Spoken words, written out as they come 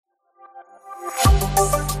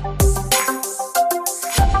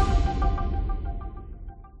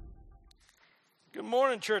Good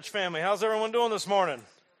morning, church family. How's everyone doing this morning?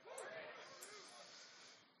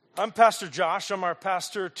 I'm Pastor Josh. I'm our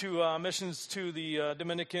pastor to missions to the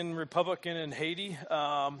Dominican Republic and in Haiti.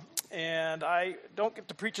 And I don't get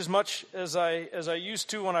to preach as much as I used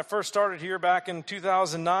to when I first started here back in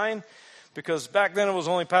 2009, because back then it was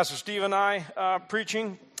only Pastor Steve and I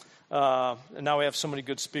preaching. And now we have so many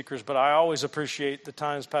good speakers, but I always appreciate the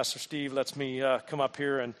times Pastor Steve lets me come up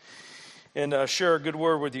here and share a good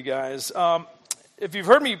word with you guys. If you've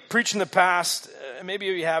heard me preach in the past, maybe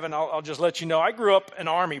if you haven't, I'll just let you know. I grew up an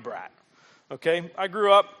Army brat, okay? I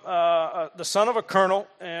grew up the son of a colonel,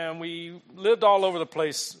 and we lived all over the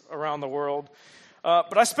place around the world.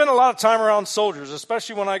 But I spent a lot of time around soldiers,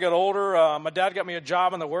 especially when I got older. My dad got me a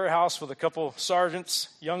job in the warehouse with a couple sergeants,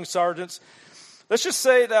 young sergeants. Let's just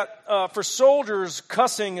say that for soldiers,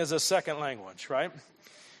 cussing is a second language, right?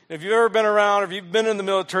 If you've ever been around, if you've been in the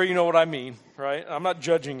military, you know what I mean, right? I'm not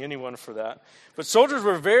judging anyone for that. But soldiers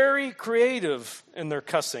were very creative in their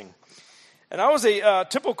cussing. And I was a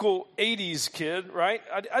typical 80s kid, right?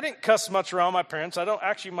 I didn't cuss much around my parents.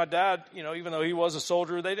 My dad, even though he was a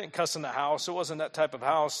soldier, they didn't cuss in the house. It wasn't that type of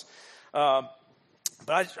house. But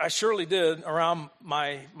I surely did around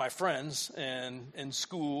my friends and in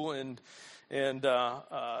school and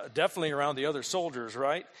definitely around the other soldiers,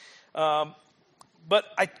 right? But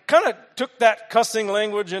I kind of took that cussing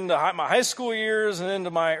language into my high school years and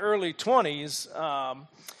into my early 20s.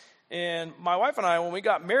 And my wife and I, when we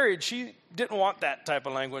got married, she didn't want that type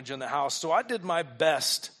of language in the house. So I did my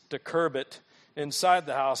best to curb it inside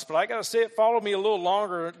the house. But I got to say, it followed me a little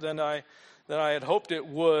longer than I had hoped it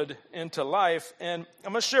would into life. And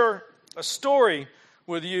I'm going to share a story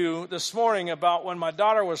with you this morning about when my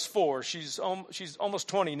daughter was 4. She's almost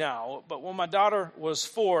 20 now. But when my daughter was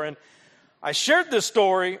 4, and I shared this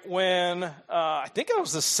story when I think it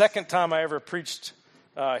was the second time I ever preached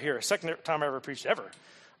here, second time I ever preached ever,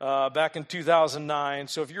 back in 2009.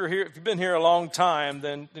 So if you've been here a long time,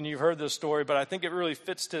 then you've heard this story. But I think it really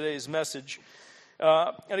fits today's message.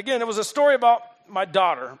 And again, it was a story about my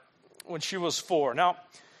daughter when she was 4. Now,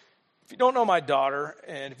 if you don't know my daughter,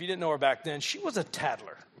 and if you didn't know her back then, she was a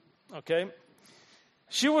tattler. Okay.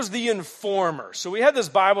 She was the informer. So we had this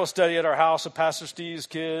Bible study at our house with Pastor Steve's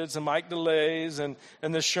kids and Mike DeLay's and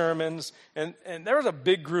the Shermans. And there was a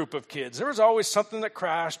big group of kids. There was always something that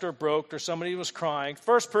crashed or broke or somebody was crying.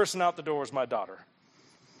 First person out the door was my daughter.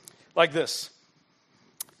 Like this.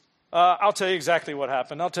 I'll tell you exactly what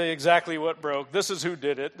happened. I'll tell you exactly what broke. This is who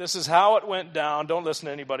did it. This is how it went down. Don't listen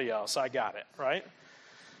to anybody else. I got it, right?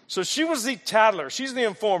 So she was the tattler. She's the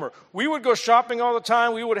informer. We would go shopping all the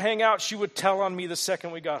time. We would hang out. She would tell on me the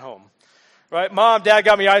second we got home. Right? Mom, Dad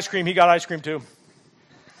got me ice cream. He got ice cream too.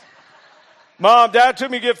 Mom, Dad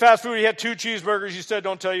took me to get fast food. He had 2 cheeseburgers. He said,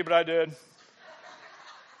 don't tell you, but I did.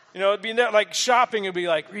 It'd be like shopping. It'd be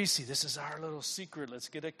like, Reese, this is our little secret. Let's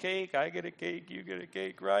get a cake. I get a cake. You get a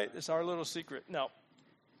cake, right? It's our little secret. No.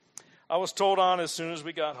 I was told on as soon as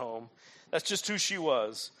we got home. That's just who she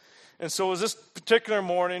was. And so it was this particular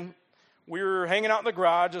morning, we were hanging out in the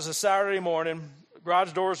garage. It was a Saturday morning.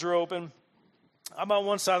 Garage doors are open. I'm on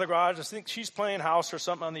one side of the garage. I think she's playing house or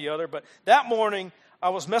something on the other. But that morning, I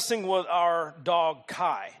was messing with our dog,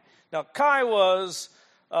 Kai. Now, Kai was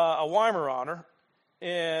a Weimaraner.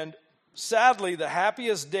 And sadly, the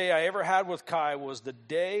happiest day I ever had with Kai was the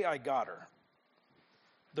day I got her.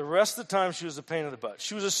 The rest of the time, she was a pain in the butt.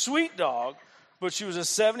 She was a sweet dog, but she was a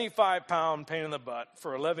 75-pound pain in the butt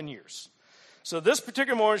for 11 years. So this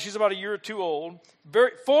particular morning, she's about a year or 2 old,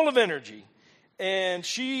 very full of energy. And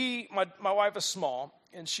my wife is small,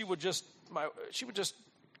 and she would just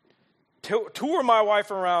tour my wife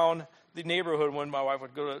around the neighborhood when my wife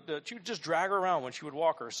would she would just drag her around when she would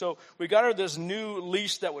walk her. So we got her this new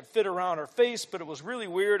leash that would fit around her face, but it was really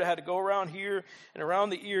weird. I had to go around here and around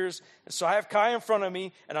the ears. And so I have Kai in front of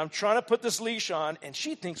me, and I'm trying to put this leash on, and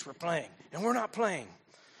she thinks we're playing, and we're not playing.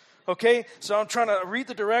 Okay? So I'm trying to read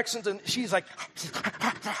the directions, and she's like,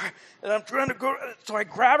 and I'm trying to go. So I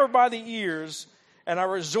grab her by the ears, and I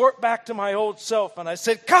resort back to my old self, and I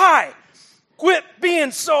said, Kai, quit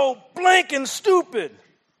being so blanking stupid.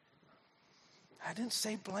 I didn't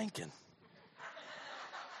say blanking.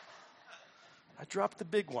 I dropped the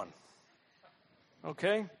big one.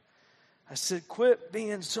 Okay? I said, quit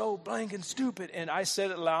being so blanking stupid. And I said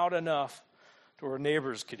it loud enough to where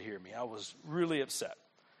neighbors could hear me. I was really upset.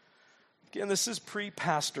 Again, this is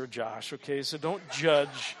pre-pastor Josh, okay? So don't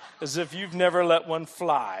judge as if you've never let one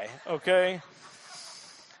fly, okay?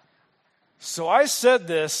 So I said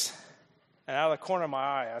this, and out of the corner of my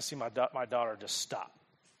eye, I see my daughter just stop.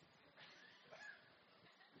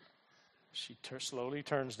 She slowly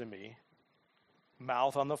turns to me,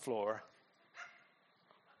 mouth on the floor,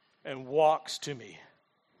 and walks to me.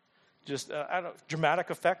 Just dramatic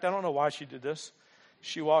effect. I don't know why she did this.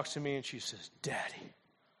 She walks to me and she says, "Daddy,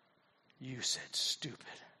 you said stupid."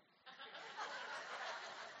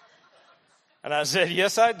 And I said,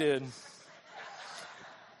 "Yes, I did.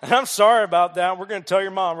 And I'm sorry about that. We're going to tell your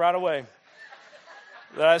mom right away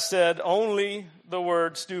that I said only the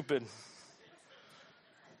word stupid."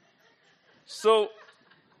 So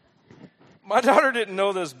my daughter didn't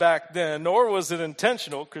know this back then, nor was it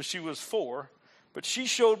intentional because she was 4, but she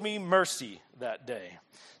showed me mercy that day.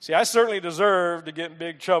 See, I certainly deserved to get in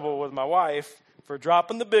big trouble with my wife for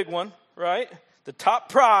dropping the big one, right? The top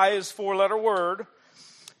prize 4-letter word,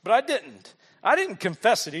 but I didn't. I didn't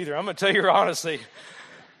confess it either. I'm going to tell you honestly.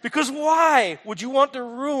 Because why would you want to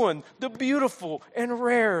ruin the beautiful and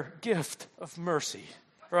rare gift of mercy,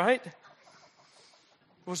 right?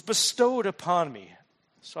 It was bestowed upon me.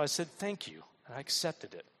 So I said, thank you, and I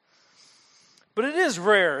accepted it. But it is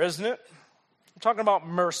rare, isn't it? I'm talking about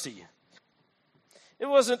mercy. It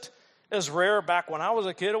wasn't as rare back when I was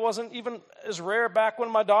a kid. It wasn't even as rare back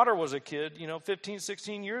when my daughter was a kid, 15,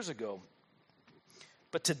 16 years ago.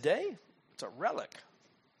 But today, it's a relic.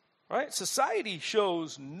 Right? Society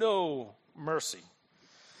shows no mercy.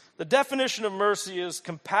 The definition of mercy is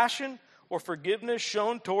compassion or forgiveness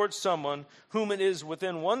shown towards someone whom it is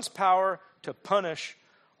within one's power to punish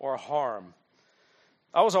or harm.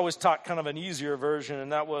 I was always taught kind of an easier version,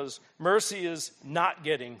 and that was mercy is not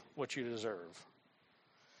getting what you deserve.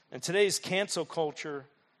 In today's cancel culture,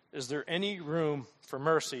 is there any room for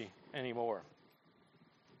mercy anymore?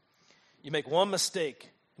 You make one mistake,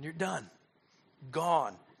 and you're done.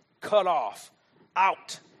 Gone. Cut off,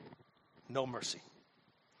 out, no mercy.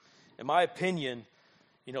 In my opinion,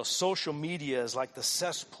 social media is like the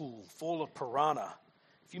cesspool full of piranha.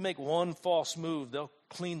 If you make one false move, they'll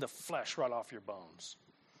clean the flesh right off your bones.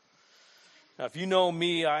 Now, if you know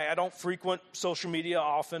me, I don't frequent social media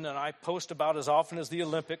often, and I post about as often as the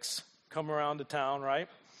Olympics come around to town, right?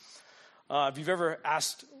 If you've ever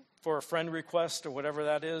asked for a friend request or whatever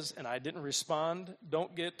that is, and I didn't respond,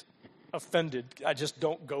 don't get offended. I just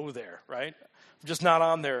don't go there, right? I'm just not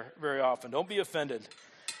on there very often. Don't be offended.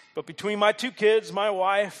 But between my 2 kids, my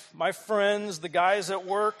wife, my friends, the guys at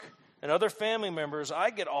work, and other family members, I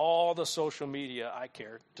get all the social media I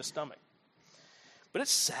care to stomach. But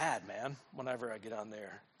it's sad, man, whenever I get on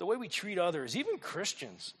there. The way we treat others, even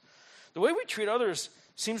Christians, the way we treat others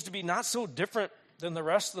seems to be not so different than the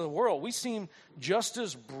rest of the world. We seem just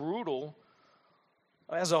as brutal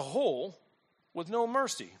as a whole with no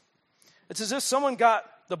mercy. It's as if someone got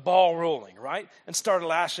the ball rolling, right, and started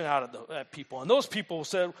lashing out at people. And those people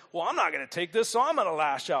said, well, I'm not going to take this, so I'm going to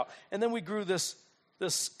lash out. And then we grew this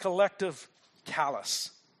collective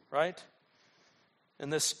callous, right,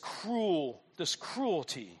 and this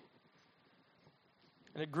cruelty.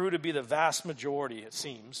 And it grew to be the vast majority, it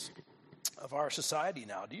seems, of our society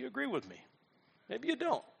now. Do you agree with me? Maybe you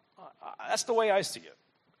don't. That's the way I see it.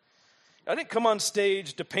 I didn't come on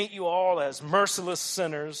stage to paint you all as merciless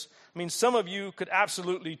sinners. I mean, some of you could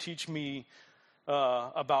absolutely teach me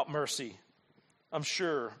about mercy, I'm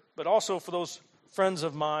sure. But also for those friends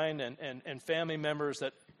of mine and family members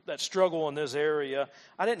that struggle in this area,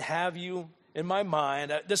 I didn't have you in my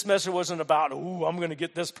mind. This message wasn't about, I'm going to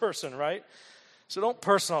get this person, right? So don't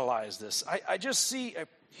personalize this. I just see a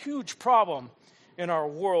huge problem in our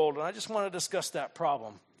world, and I just want to discuss that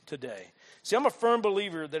problem today. See, I'm a firm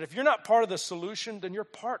believer that if you're not part of the solution, then you're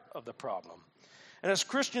part of the problem. And as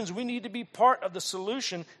Christians, we need to be part of the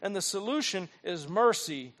solution, and the solution is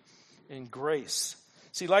mercy and grace.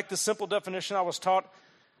 See, like the simple definition I was taught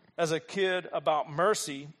as a kid about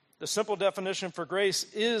mercy, the simple definition for grace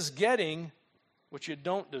is getting what you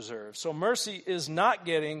don't deserve. So mercy is not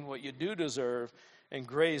getting what you do deserve, and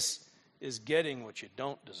grace is getting what you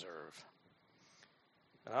don't deserve.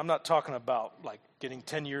 And I'm not talking about like getting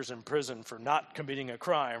 10 years in prison for not committing a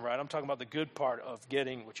crime, right? I'm talking about the good part of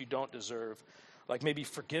getting what you don't deserve, like maybe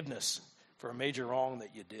forgiveness for a major wrong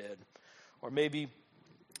that you did, or maybe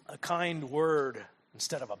a kind word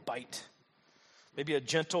instead of a bite, maybe a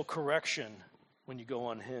gentle correction when you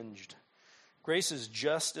go unhinged. Grace is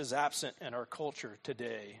just as absent in our culture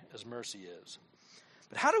today as mercy is.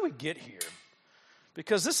 But how do we get here?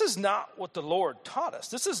 Because this is not what the Lord taught us.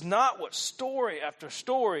 This is not what story after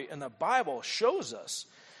story in the Bible shows us.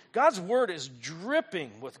 God's word is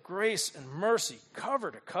dripping with grace and mercy, cover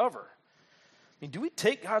to cover. I mean, do we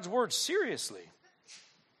take God's word seriously?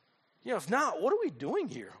 If not, what are we doing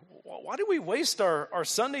here? Why do we waste our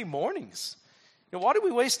Sunday mornings? Why do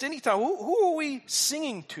we waste any time? Who are we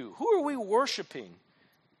singing to? Who are we worshiping?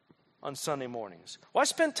 on Sunday mornings? Why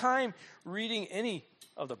spend time reading any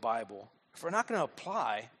of the Bible if we're not going to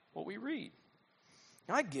apply what we read?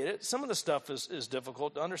 Now, I get it. Some of the stuff is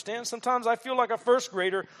difficult to understand. Sometimes I feel like a first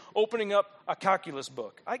grader opening up a calculus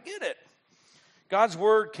book. I get it. God's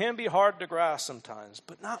word can be hard to grasp sometimes,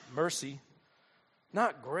 but not mercy,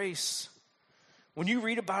 not grace. When you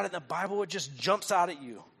read about it in the Bible, it just jumps out at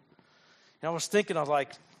you. And I was thinking, when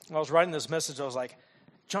I was writing this message, I was like,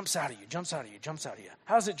 jumps out at you, jumps out at you, jumps out at you.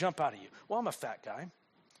 How does it jump out at you? Well, I'm a fat guy.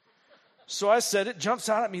 So I said it jumps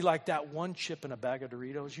out at me like that one chip in a bag of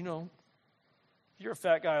Doritos. You know, if you're a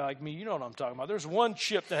fat guy like me, you know what I'm talking about. There's one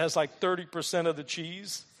chip that has like 30% of the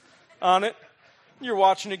cheese on it. You're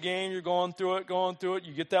watching a game, you're going through it.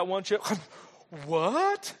 You get that one chip.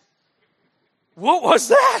 What? What was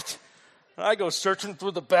that? And I go searching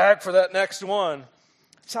through the bag for that next one.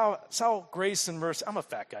 It's how grace and mercy. I'm a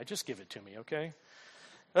fat guy. Just give it to me, okay?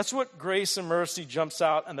 That's what grace and mercy jumps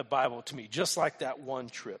out in the Bible to me, just like that one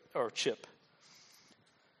chip.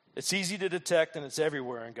 It's easy to detect, and it's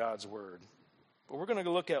everywhere in God's word. But we're going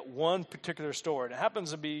to look at one particular story. And it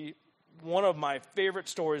happens to be one of my favorite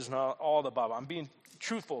stories in all the Bible. I'm being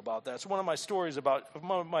truthful about that. It's one of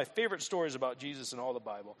my favorite stories about Jesus in all the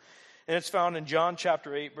Bible. And it's found in John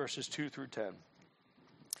chapter 8, verses 2 through 10.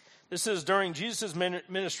 This is during Jesus'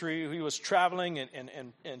 ministry. He was traveling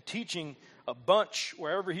and teaching a bunch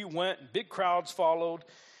wherever he went. Big crowds followed.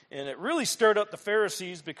 And it really stirred up the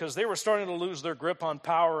Pharisees because they were starting to lose their grip on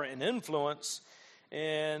power and influence.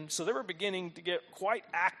 And so they were beginning to get quite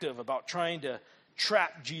active about trying to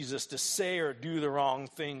trap Jesus to say or do the wrong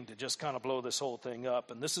thing to just kind of blow this whole thing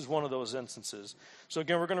up. And this is one of those instances. So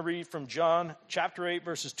again, we're going to read from John chapter 8,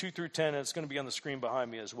 verses 2 through 10, and it's going to be on the screen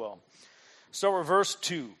behind me as well. Start with verse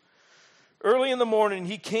 2. Early in the morning,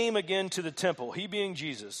 he came again to the temple, he being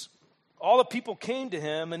Jesus. All the people came to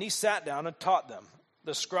him, and he sat down and taught them.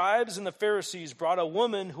 The scribes and the Pharisees brought a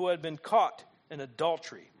woman who had been caught in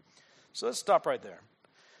adultery. So let's stop right there.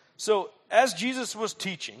 So as Jesus was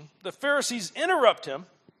teaching, the Pharisees interrupt him,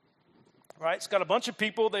 right? It's got a bunch of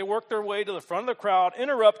people. They work their way to the front of the crowd,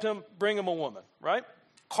 interrupt him, bring him a woman, right?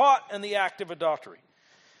 Caught in the act of adultery.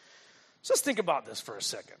 So let's think about this for a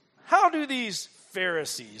second. How do these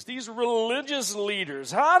Pharisees, these religious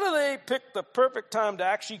leaders, how do they pick the perfect time to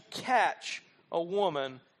actually catch a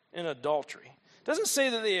woman in adultery? It doesn't say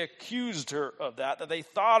that they accused her of that they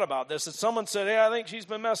thought about this, that someone said, hey, I think she's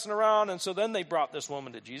been messing around, and so then they brought this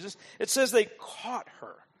woman to Jesus. It says they caught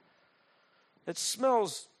her. It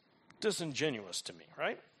smells disingenuous to me,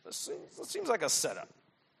 right? It seems like a setup.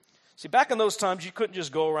 See, back in those times, you couldn't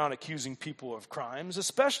just go around accusing people of crimes,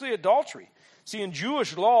 especially adultery. See, in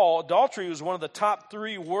Jewish law, adultery was one of the top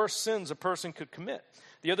 3 worst sins a person could commit.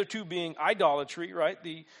 The other 2 being idolatry, right,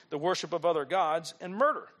 the worship of other gods, and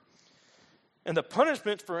murder. And the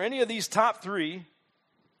punishment for any of these top 3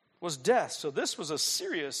 was death. So this was a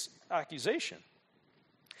serious accusation.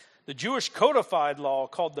 The Jewish codified law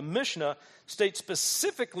called the Mishnah states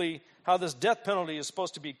specifically how this death penalty is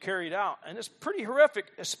supposed to be carried out. And it's pretty horrific,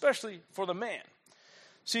 especially for the man.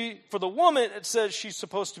 See, for the woman, it says she's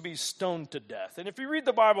supposed to be stoned to death. And if you read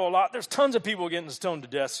the Bible a lot, there's tons of people getting stoned to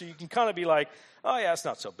death. So you can kind of be like, oh yeah, it's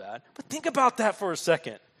not so bad. But think about that for a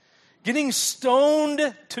second. Getting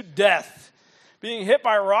stoned to death. Being hit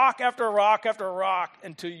by rock after rock after rock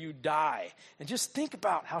until you die. And just think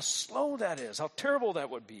about how slow that is, how terrible that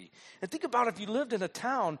would be. And think about if you lived in a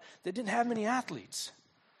town that didn't have many athletes.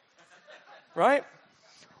 Right?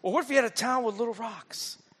 Or what if you had a town with little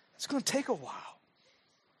rocks? It's going to take a while.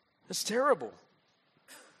 It's terrible.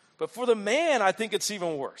 But for the man, I think it's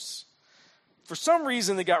even worse. For some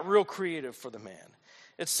reason, they got real creative for the man.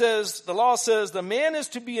 It says, the law says, the man is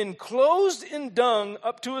to be enclosed in dung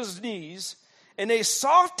up to his knees, and a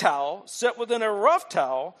soft towel set within a rough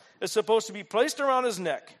towel is supposed to be placed around his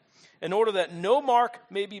neck in order that no mark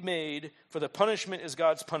may be made, for the punishment is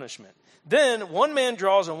God's punishment. Then one man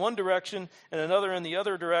draws in one direction and another in the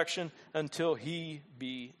other direction until he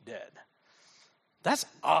be dead. That's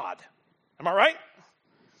odd. Am I right?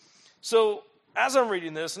 So as I'm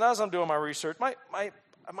reading this and as I'm doing my research,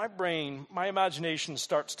 my brain, my imagination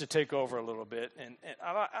starts to take over a little bit. And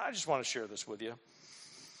I just want to share this with you.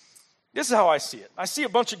 This is how I see it. I see a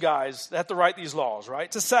bunch of guys that have to write these laws, right?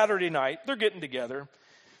 It's a Saturday night. They're getting together.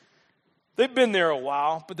 They've been there a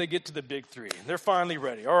while, but they get to the big 3. They're finally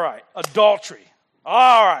ready. All right, adultery.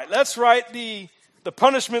 All right, let's write the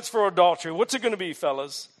punishments for adultery. What's it going to be,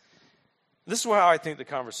 fellas? This is how I think the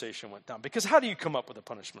conversation went down. Because how do you come up with a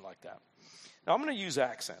punishment like that? Now, I'm going to use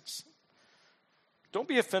accents. Don't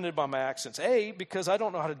be offended by my accents. A, because I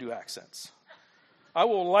don't know how to do accents. I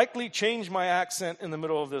will likely change my accent in the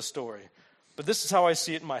middle of this story. but this is how I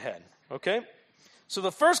see it in my head, okay? So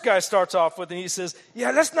the first guy starts off with, and he says,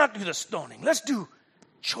 yeah, let's not do the stoning. Let's do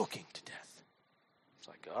choking to death. It's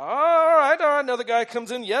like, all right. Another guy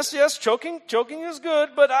comes in, yes, choking is good,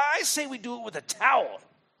 but I say we do it with a towel.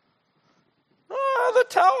 The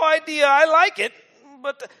towel idea, I like it,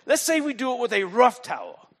 but let's say we do it with a rough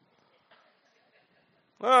towel.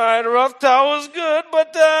 All right, a rough towel is good,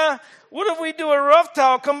 but what if we do a rough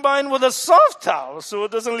towel combined with a soft towel so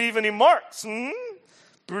it doesn't leave any marks?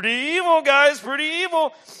 Pretty evil, guys, pretty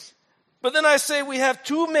evil. But then I say we have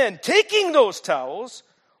two men taking those towels,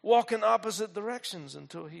 walk in opposite directions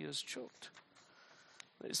until he is choked.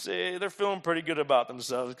 They say they're feeling pretty good about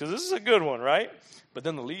themselves because this is a good one, right? But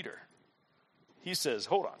then the leader, he says,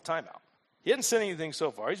 hold on, time out. He hasn't said anything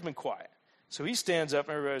so far. He's been quiet. So he stands up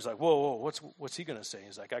and everybody's like, whoa, what's he going to say?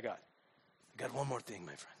 He's like, I got one more thing,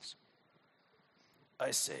 my friends.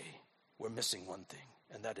 I say we're missing one thing,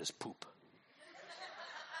 and that is poop.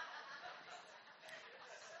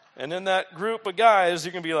 And in that group of guys,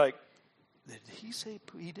 you're going to be like, did he say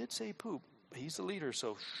poop? He did say poop. He's the leader,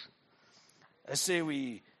 so shh. I say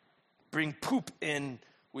we bring poop in.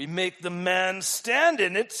 We make the man stand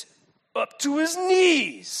in it up to his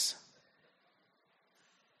knees.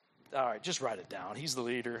 All right, just write it down. He's the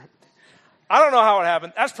leader. I don't know how it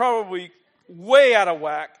happened. That's probably way out of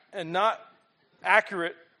whack and not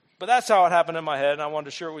accurate, but that's how it happened in my head, and I wanted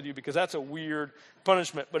to share it with you because that's a weird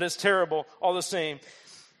punishment, but it's terrible all the same.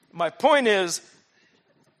 My point is,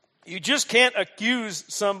 you just can't accuse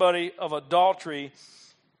somebody of adultery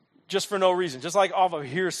just for no reason, just like off of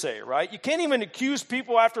hearsay, right? You can't even accuse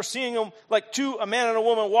people after seeing them, like a man and a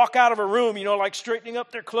woman walk out of a room, like straightening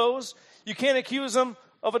up their clothes. You can't accuse them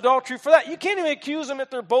of adultery for that. You can't even accuse them if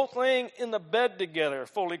they're both laying in the bed together,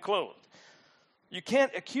 fully clothed. You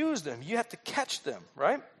can't accuse them. You have to catch them,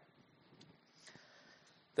 right?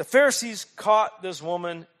 The Pharisees caught this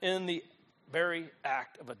woman in the very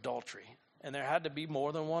act of adultery, and there had to be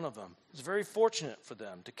more than one of them. It was very fortunate for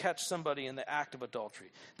them to catch somebody in the act of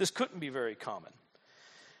adultery. This couldn't be very common.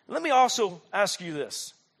 Let me also ask you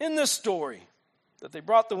this. In this story that they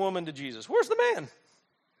brought the woman to Jesus, where's the man?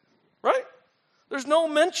 Right? There's no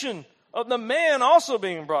mention of the man also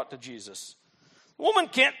being brought to Jesus. The woman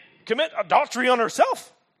can't commit adultery on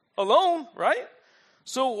herself alone, right?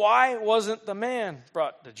 So why wasn't the man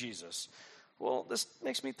brought to Jesus? Well, this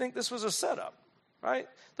makes me think this was a setup, right?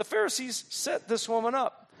 The Pharisees set this woman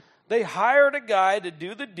up. They hired a guy to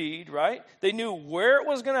do the deed, right? They knew where it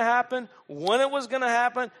was going to happen, when it was going to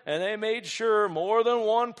happen, and they made sure more than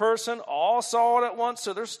one person all saw it at once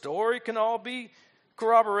so their story can all be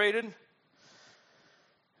corroborated.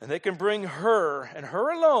 And they can bring her and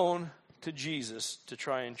her alone to Jesus to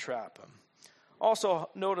try and trap him. Also,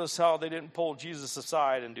 notice how they didn't pull Jesus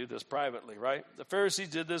aside and do this privately, right? The Pharisees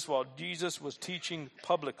did this while Jesus was teaching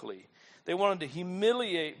publicly. They wanted to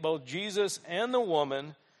humiliate both Jesus and the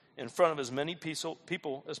woman in front of as many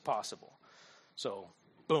people as possible. So,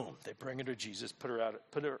 boom, they bring her to Jesus, put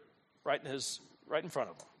her right in front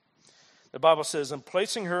of him. The Bible says, and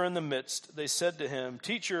placing her in the midst, they said to him,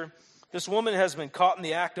 Teacher, this woman has been caught in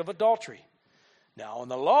the act of adultery. Now in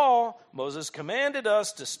the law, Moses commanded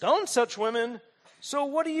us to stone such women. So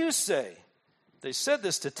what do you say? They said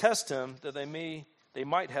this to test him, that they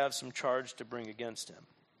might have some charge to bring against him.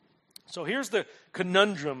 So here's the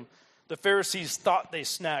conundrum the Pharisees thought they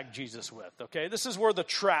snagged Jesus with. Okay, this is where the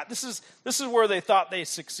trap. This is where they thought they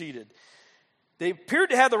succeeded. They appeared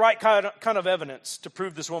to have the right kind of evidence to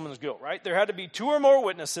prove this woman's guilt, right? There had to be 2 or more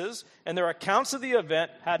witnesses, and their accounts of the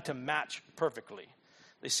event had to match perfectly.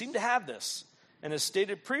 They seemed to have this. And as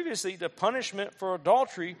stated previously, the punishment for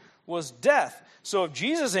adultery was death. So if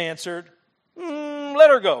Jesus answered, let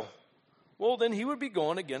her go, well, then he would be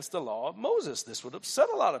going against the law of Moses. This would upset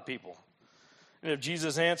a lot of people. And if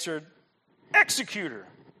Jesus answered, execute her,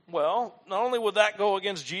 well, not only would that go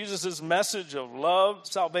against Jesus' message of love,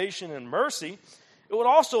 salvation, and mercy, it would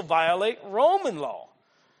also violate Roman law.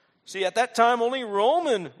 See, at that time, only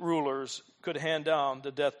Roman rulers could hand down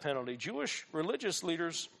the death penalty. Jewish religious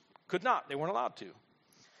leaders could not. They weren't allowed to.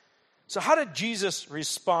 So how did Jesus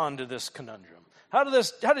respond to this conundrum? How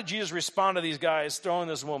did Jesus respond to these guys throwing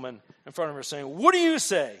this woman in front of her saying, what do you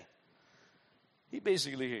say? He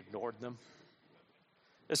basically ignored them.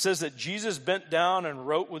 It says that Jesus bent down and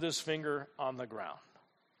wrote with his finger on the ground.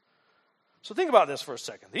 So think about this for a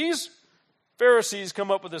second. These Pharisees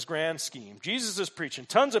come up with this grand scheme. Jesus is preaching.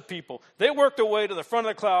 Tons of people. They work their way to the front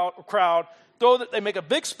of the crowd. They make a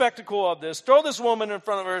big spectacle of this. Throw this woman in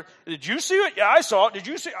front of her. Did you see it? Yeah, I saw it. Did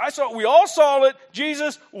you see it? I saw it. We all saw it.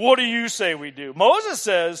 Jesus, what do you say we do? Moses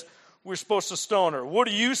says we're supposed to stone her. What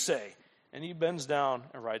do you say? And he bends down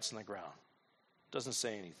and writes on the ground. doesn't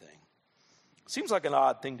say anything. Seems like an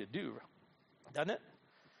odd thing to do, doesn't it?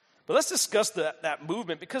 But let's discuss that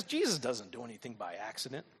movement, because Jesus doesn't do anything by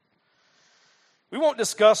accident. We won't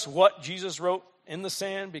discuss what Jesus wrote in the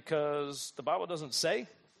sand because the Bible doesn't say.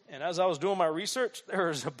 And as I was doing my research,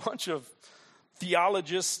 there's a bunch of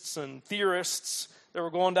theologists and theorists that were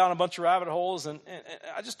going down a bunch of rabbit holes, and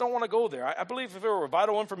I just don't want to go there. I believe if it were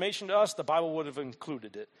vital information to us, the Bible would have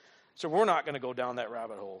included it. So we're not going to go down that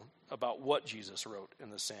rabbit hole about what Jesus wrote in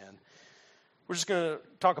the sand. We're just going to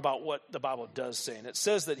talk about what the Bible does say. And it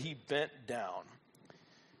says that he bent down.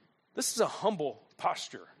 This is a humble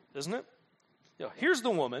posture, isn't it? Here's the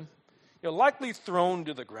woman, likely thrown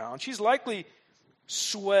to the ground. She's likely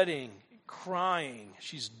sweating, crying.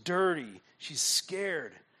 She's dirty. She's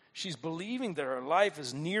scared. She's believing that her life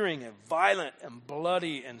is nearing a violent and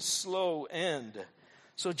bloody and slow end.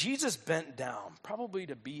 So Jesus bent down, probably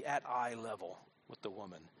to be at eye level with the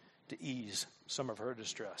woman, to ease some of her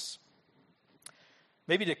distress.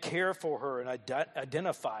 Maybe to care for her and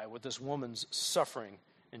identify with this woman's suffering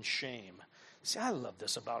and shame. See, I love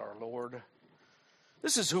this about our Lord.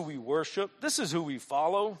 This is who we worship. This is who we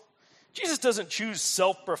follow. Jesus doesn't choose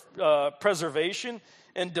self-preservation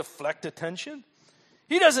and deflect attention.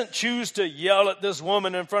 He doesn't choose to yell at this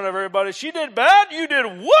woman in front of everybody. She did bad, you did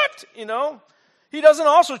what? He doesn't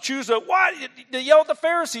also choose to yell at the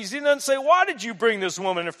Pharisees. He doesn't say, why did you bring this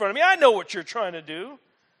woman in front of me? I know what you're trying to do.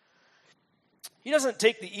 He doesn't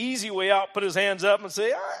take the easy way out, put his hands up and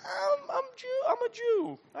say, I'm a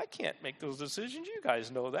Jew. I can't make those decisions. You guys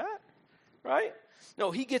know that, right?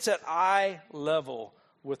 No, he gets at eye level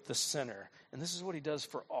with the sinner. And this is what he does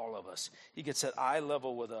for all of us. He gets at eye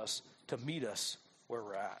level with us to meet us where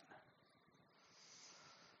we're at.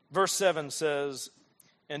 Verse 7 says,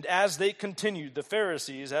 and as they continued, the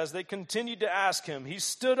Pharisees, as they continued to ask him, he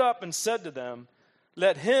stood up and said to them,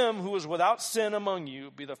 let him who is without sin among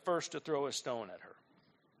you be the first to throw a stone at her.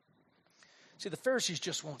 See, the Pharisees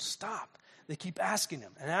just won't stop. They keep asking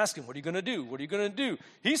him and asking, what are you going to do? What are you going to do?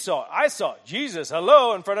 He saw it. I saw it. Jesus,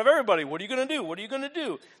 hello, in front of everybody. What are you going to do? What are you going to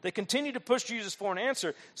do? They continue to push Jesus for an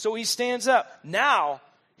answer. So he stands up. Now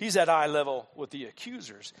he's at eye level with the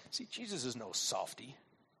accusers. See, Jesus is no softy.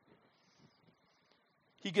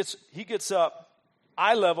 He gets up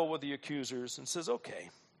eye level with the accusers and says, okay,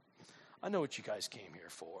 I know what you guys came here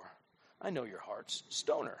for. I know your hearts.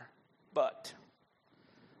 Stone her. But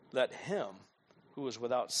let him who is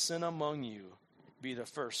without sin among you be the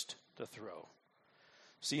first to throw.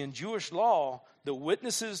 See, in Jewish law, the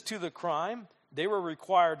witnesses to the crime, they were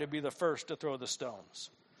required to be the first to throw the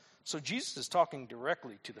stones. So Jesus is talking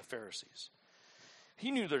directly to the Pharisees.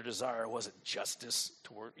 He knew their desire wasn't justice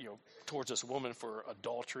towards this woman for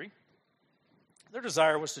adultery. Their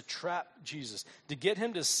desire was to trap Jesus, to get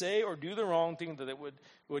him to say or do the wrong thing that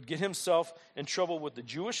would get himself in trouble with the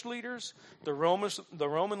Jewish leaders, the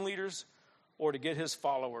Roman leaders, or to get his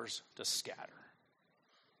followers to scatter.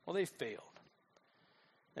 Well, they failed.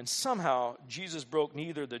 And somehow, Jesus broke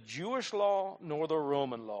neither the Jewish law nor the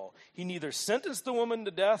Roman law. He neither sentenced the woman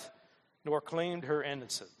to death nor claimed her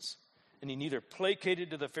innocence. And he neither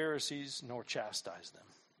placated to the Pharisees nor chastised them.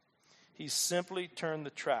 He simply turned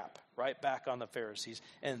the trap right back on the Pharisees,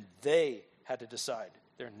 and they had to decide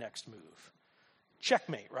their next move.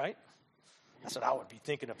 Checkmate, right? That's what I would be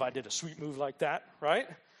thinking if I did a sweet move like that, right?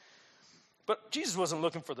 But Jesus wasn't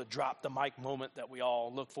looking for the drop the mic moment that we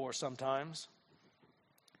all look for sometimes.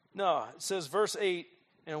 No, it says verse 8,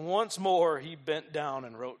 and once more he bent down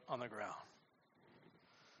and wrote on the ground.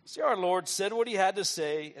 See, our Lord said what he had to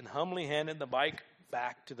say and humbly handed the mic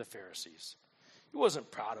back to the Pharisees. He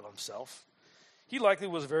wasn't proud of himself. He likely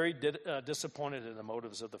was very disappointed in the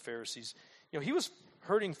motives of the Pharisees. He was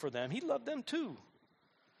hurting for them. He loved them too.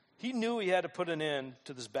 He knew he had to put an end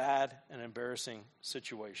to this bad and embarrassing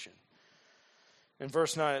situation. In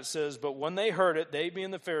verse 9 it says, but when they heard it, they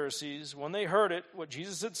being the Pharisees, when they heard it, what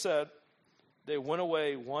Jesus had said, they went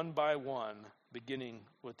away one by one, beginning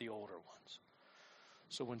with the older ones.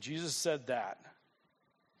 So when Jesus said that,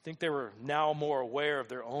 I think they were now more aware of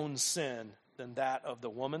their own sin than that of the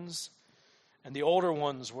woman's. And the older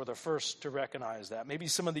ones were the first to recognize that. Maybe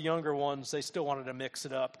some of the younger ones, they still wanted to mix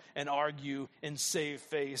it up and argue and save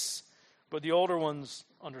face. But the older ones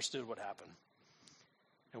understood what happened.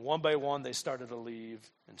 And one by one, they started to leave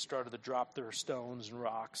and started to drop their stones and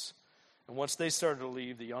rocks. And once they started to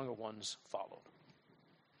leave, the younger ones followed.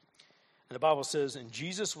 And the Bible says, and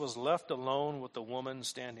Jesus was left alone with the woman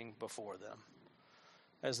standing before them.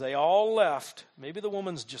 As they all left, maybe the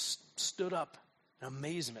woman's just stood up in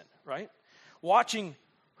amazement, right? Watching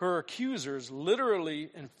her accusers literally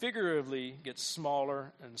and figuratively get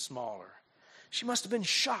smaller and smaller. She must have been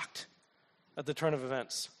shocked at the turn of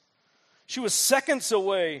events. She was seconds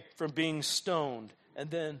away from being stoned, and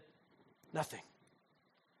then nothing.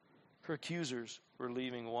 Her accusers were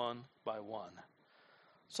leaving one by one.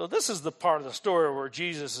 So this is the part of the story where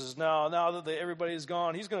Jesus is now that everybody's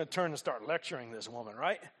gone, he's going to turn and start lecturing this woman,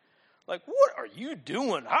 right? Like, what are you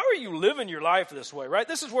doing? How are you living your life this way, right?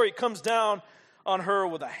 This is where he comes down on her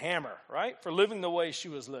with a hammer, right? For living the way she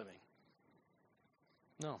was living.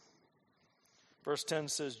 No. Verse 10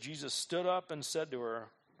 says, Jesus stood up and said to her,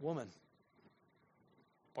 "Woman,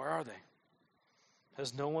 where are they?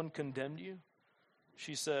 Has no one condemned you?"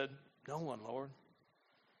 She said, "No one, Lord."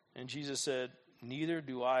 And Jesus said, "Neither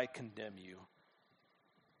do I condemn you.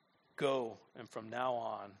 Go, and from now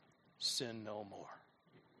on, sin no more."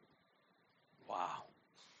 Wow.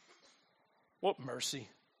 What mercy,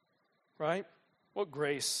 right? What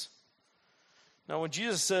grace. Now, when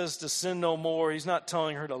Jesus says to sin no more, he's not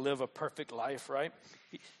telling her to live a perfect life, right?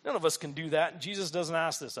 None of us can do that, and Jesus doesn't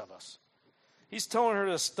ask this of us. He's telling her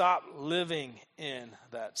to stop living in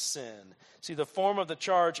that sin. See, the form of the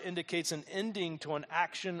charge indicates an ending to an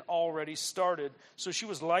action already started, so she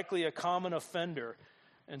was likely a common offender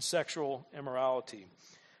in sexual immorality.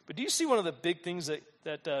 But do you see one of the big things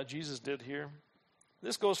that Jesus did here?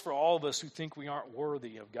 This goes for all of us who think we aren't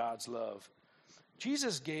worthy of God's love.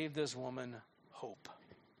 Jesus gave this woman hope.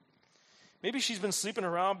 Maybe she's been sleeping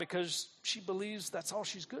around because she believes that's all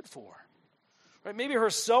she's good for. Right? Maybe her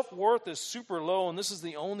self-worth is super low, and this is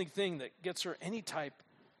the only thing that gets her any type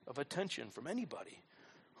of attention from anybody.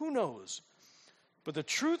 Who knows? But the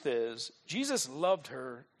truth is, Jesus loved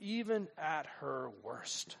her even at her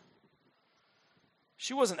worst.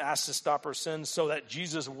 She wasn't asked to stop her sins so that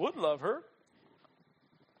Jesus would love her.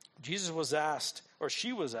 She was asked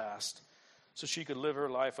so she could live her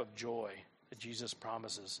life of joy that Jesus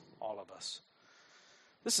promises all of us.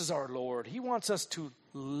 This is our Lord. He wants us to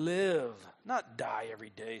live, not die every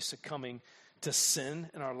day, succumbing to sin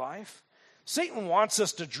in our life. Satan wants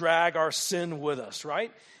us to drag our sin with us,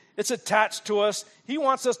 right? It's attached to us. He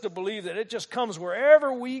wants us to believe that it just comes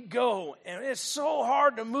wherever we go, and it's so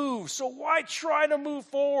hard to move. So why try to move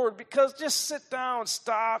forward? Because just sit down,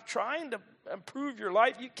 stop trying to improve your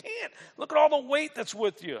life. You can't. Look at all the weight that's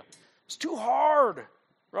with you. It's too hard,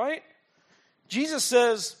 right? Jesus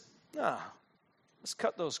says, let's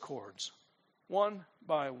cut those cords one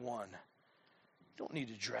by one. You don't need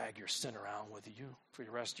to drag your sin around with you for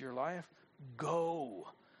the rest of your life. Go.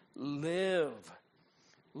 Live.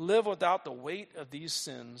 Live without the weight of these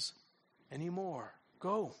sins anymore.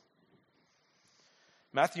 Go.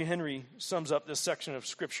 Matthew Henry sums up this section of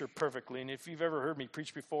Scripture perfectly. And if you've ever heard me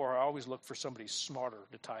preach before, I always look for somebody smarter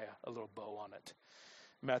to tie a little bow on it.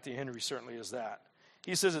 Matthew Henry certainly is that.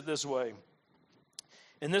 He says it this way.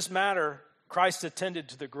 In this matter, Christ attended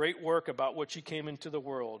to the great work about which he came into the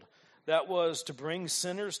world. That was to bring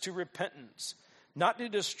sinners to repentance, not to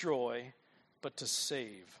destroy, but to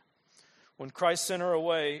save. When Christ sent her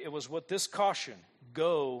away, it was with this caution,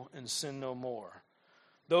 go and sin no more.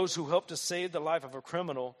 Those who help to save the life of a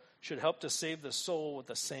criminal should help to save the soul with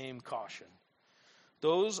the same caution.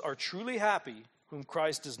 Those are truly happy whom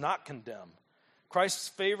Christ does not condemn. Christ's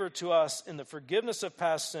favor to us in the forgiveness of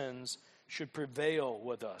past sins should prevail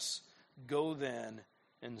with us. Go then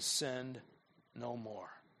and sin no more.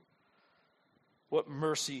 What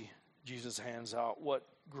mercy Jesus hands out. What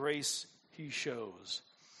grace he shows.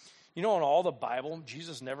 You know, in all the Bible,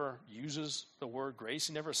 Jesus never uses the word grace.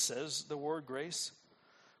 He never says the word grace.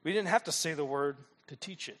 We didn't have to say the word to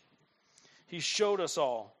teach it. He showed us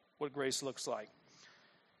all what grace looks like.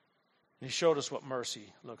 And he showed us what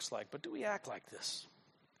mercy looks like. But do we act like this?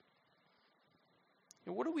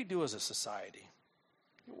 What do we do as a society?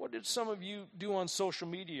 What did some of you do on social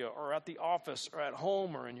media or at the office or at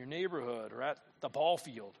home or in your neighborhood or at the ball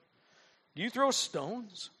field? Do you throw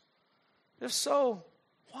stones? If so,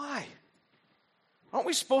 why? Aren't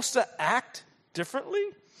we supposed to act differently?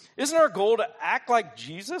 Isn't our goal to act like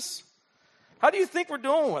Jesus? How do you think we're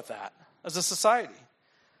doing with that as a society?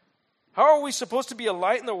 How are we supposed to be a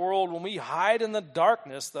light in the world when we hide in the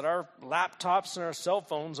darkness that our laptops and our cell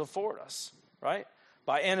phones afford us, right?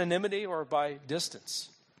 By anonymity or by distance.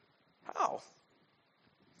 How?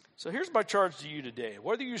 So here's my charge to you today.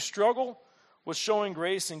 Whether you struggle with showing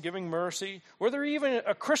grace and giving mercy, whether you're even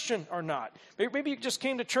a Christian or not. Maybe you just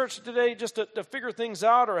came to church today just to figure things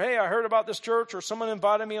out, or hey, I heard about this church, or someone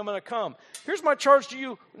invited me, I'm going to come. Here's my charge to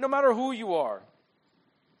you, no matter who you are.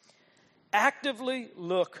 Actively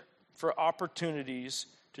look for opportunities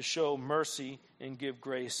to show mercy and give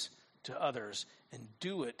grace to others, and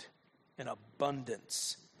do it in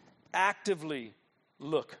abundance. Actively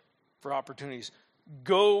look for opportunities.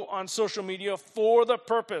 Go on social media for the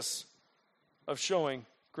purpose of showing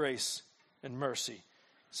grace and mercy.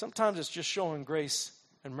 Sometimes it's just showing grace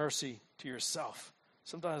and mercy to yourself.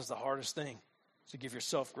 Sometimes the hardest thing is to give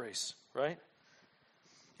yourself grace, right?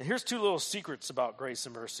 And here's 2 little secrets about grace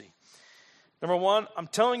and mercy. Number 1, I'm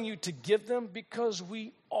telling you to give them because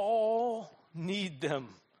we all need them.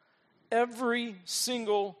 Every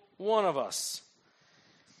single one of us.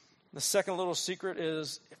 The second little secret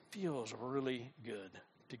is it feels really good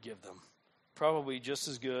to give them. Probably just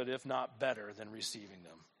as good, if not better, than receiving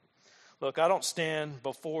them. Look, I don't stand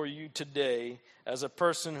before you today as a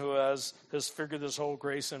person who has figured this whole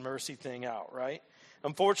grace and mercy thing out, right?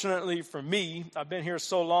 Unfortunately for me, I've been here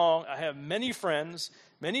so long, I have many friends,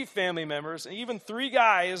 many family members, and even 3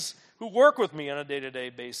 guys who work with me on a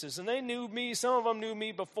day-to-day basis. And they knew me, some of them knew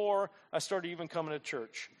me before I started even coming to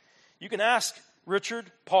church. You can ask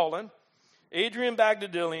Richard Paulin, Adrian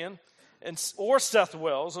Bagdadillian, or Seth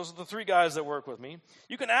Wells. Those are the 3 guys that work with me.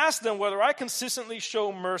 You can ask them whether I consistently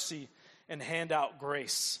show mercy and hand out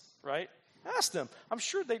grace, right? Ask them. I'm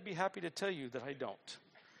sure they'd be happy to tell you that I don't.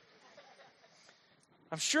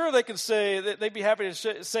 I'm sure they could say that they'd be happy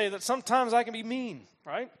to say that sometimes I can be mean,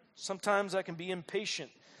 right? Sometimes I can be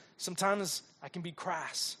impatient. Sometimes I can be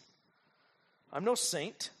crass. I'm no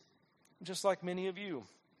saint. I'm just like many of you.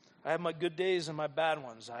 I have my good days and my bad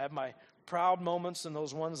ones. I have my proud moments and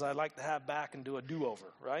those ones I'd like to have back and do a do-over,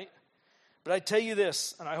 right? But I tell you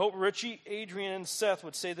this, and I hope Richie, Adrian, and Seth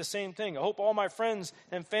would say the same thing. I hope all my friends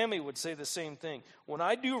and family would say the same thing. When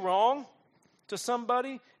I do wrong to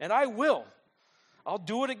somebody, and I will, I'll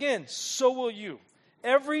do it again. So will you.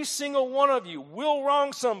 Every single one of you will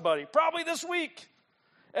wrong somebody, probably this week.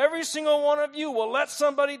 Every single one of you will let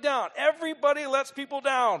somebody down. Everybody lets people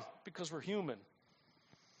down because we're human.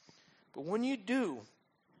 But when you do,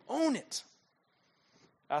 own it.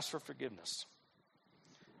 Ask for forgiveness.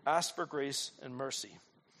 Ask for grace and mercy.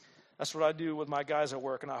 That's what I do with my guys at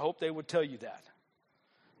work, and I hope they would tell you that.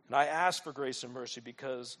 And I ask for grace and mercy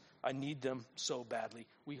because I need them so badly.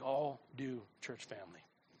 We all do, church family.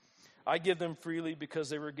 I give them freely because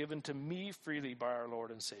they were given to me freely by our Lord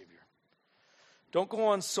and Savior. Don't go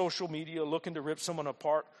on social media looking to rip someone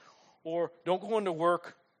apart, or don't go into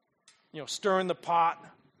work, stirring the pot.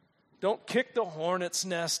 Don't kick the hornet's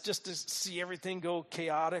nest just to see everything go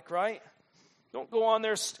chaotic, right? Don't go on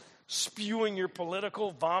there spewing your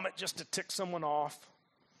political vomit just to tick someone off.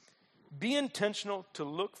 Be intentional to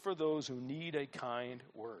look for those who need a kind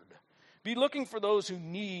word. Be looking for those who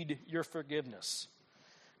need your forgiveness.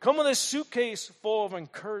 Come with a suitcase full of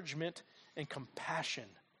encouragement and compassion.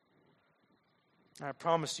 And I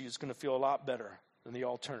promise you it's going to feel a lot better than the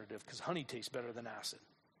alternative because honey tastes better than acid.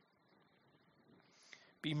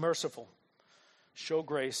 Be merciful. Show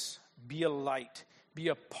grace. Be a light. Be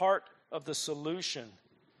a part of the solution.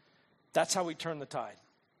 That's how we turn the tide.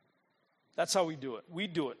 That's how we do it. We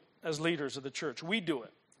do it as leaders of the church. We do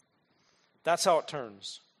it. That's how it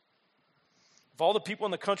turns. If all the people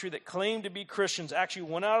in the country that claim to be Christians actually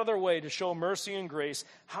went out of their way to show mercy and grace,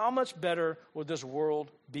 how much better would this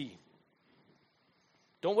world be?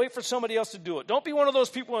 Don't wait for somebody else to do it. Don't be one of those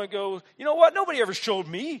people that go, you know what? Nobody ever showed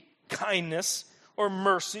me kindness or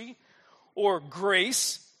mercy or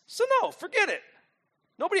grace. So no, forget it.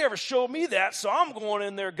 Nobody ever showed me that, so I'm going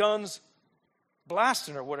in there guns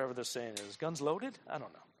blasting or whatever the saying is. Guns loaded? I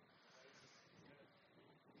don't know.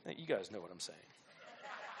 You guys know what I'm saying.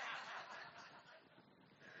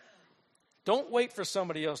 Don't wait for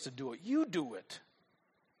somebody else to do it. You do it.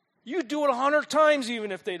 You do it 100 times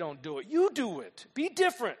even if they don't do it. You do it. Be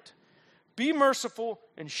different. Be merciful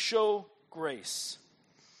and show grace.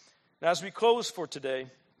 Now, as we close for today,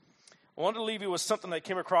 I wanted to leave you with something that I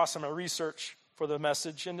came across in my research for the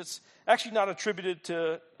message, and it's actually not attributed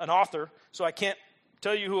to an author, so I can't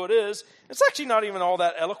tell you who it is. It's actually not even all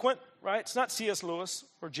that eloquent, right? It's not C.S. Lewis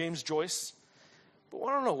or James Joyce. But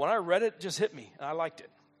I don't know, when I read it, it just hit me, and I liked it.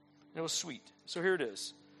 And it was sweet. So here it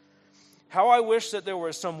is. How I wish that there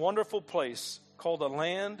was some wonderful place called a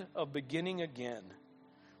land of beginning again,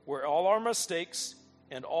 where all our mistakes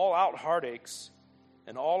and all out heartaches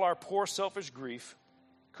and all our poor selfish grief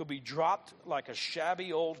could be dropped like a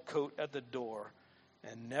shabby old coat at the door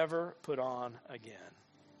and never put on again.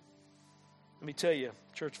 Let me tell you,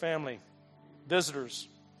 church family, visitors,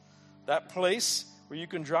 that place where you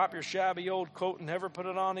can drop your shabby old coat and never put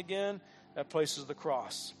it on again, that place is the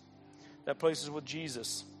cross. That place is with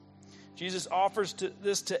Jesus. Jesus offers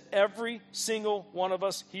this to every single one of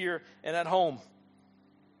us here and at home.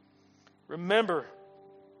 Remember,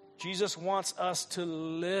 Jesus wants us to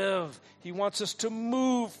live. He wants us to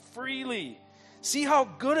move freely. See how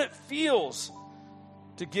good it feels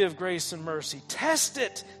to give grace and mercy. Test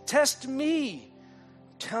it. Test me.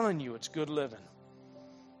 telling you it's good living.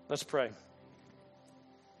 Let's pray.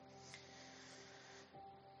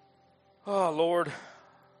 Oh, Lord,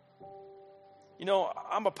 you know,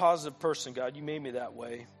 I'm a positive person, God. You made me that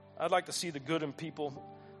way. I'd like to see the good in people.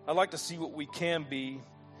 I'd like to see what we can be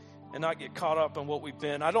and not get caught up in what we've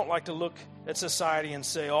been. I don't like to look at society and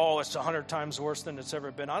say, oh, it's 100 times worse than it's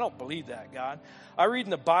ever been. I don't believe that, God. I read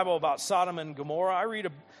in the Bible about Sodom and Gomorrah. I read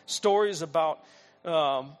stories about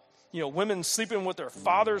women sleeping with their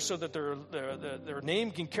fathers so that their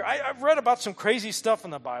name can carry. I've read about some crazy stuff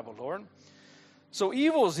in the Bible, Lord. So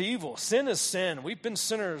evil is evil. Sin is sin. We've been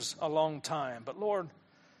sinners a long time. But, Lord,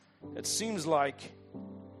 it seems like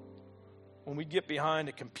when we get behind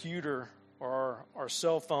a computer or our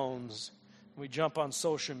cell phones, we jump on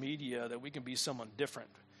social media, that we can be someone different.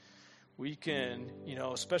 We can,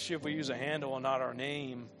 especially if we use a handle and not our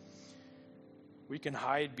name, we can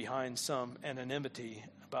hide behind some anonymity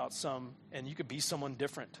about and you can be someone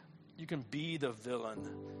different. You can be the villain.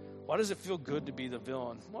 Why does it feel good to be the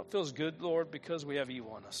villain? Well, it feels good, Lord, because we have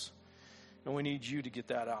evil in us. And we need you to get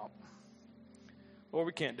that out. Lord,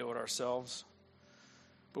 we can't do it ourselves.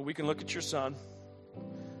 But we can look at your Son.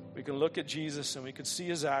 We can look at Jesus and we can see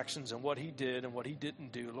his actions and what he did and what he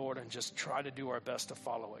didn't do, Lord, and just try to do our best to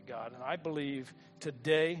follow it, God. And I believe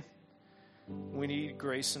today we need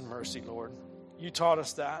grace and mercy, Lord. You taught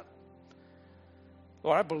us that.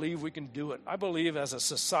 Lord, I believe we can do it. I believe as a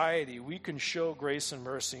society we can show grace and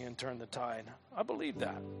mercy and turn the tide. I believe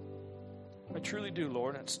that. I truly do,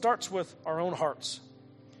 Lord. It starts with our own hearts.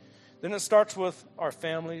 Then it starts with our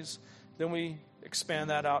families. Then we expand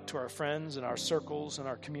that out to our friends and our circles and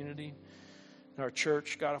our community and our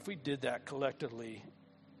church. God, if we did that collectively,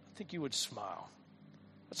 I think you would smile.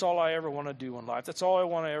 That's all I ever want to do in life. That's all I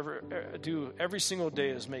want to ever do every single day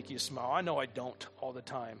is make you smile. I know I don't all the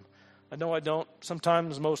time. I know I don't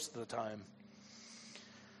sometimes, most of the time.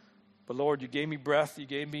 But Lord, you gave me breath. You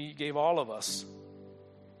gave all of us.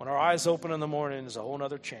 When our eyes open in the morning, there's a whole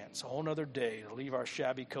other chance, a whole other day to leave our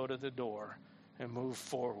shabby coat at the door and move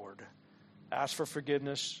forward. Ask for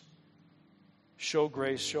forgiveness, show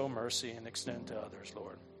grace, show mercy, and extend to others,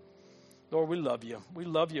 Lord. Lord, we love you. We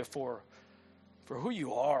love you for who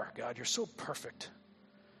you are, God. You're so perfect.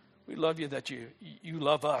 We love you that you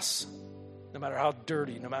love us. No matter how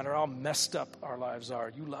dirty, no matter how messed up our lives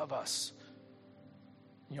are, you love us.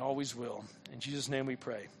 You always will. In Jesus' name we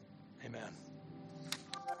pray. Amen.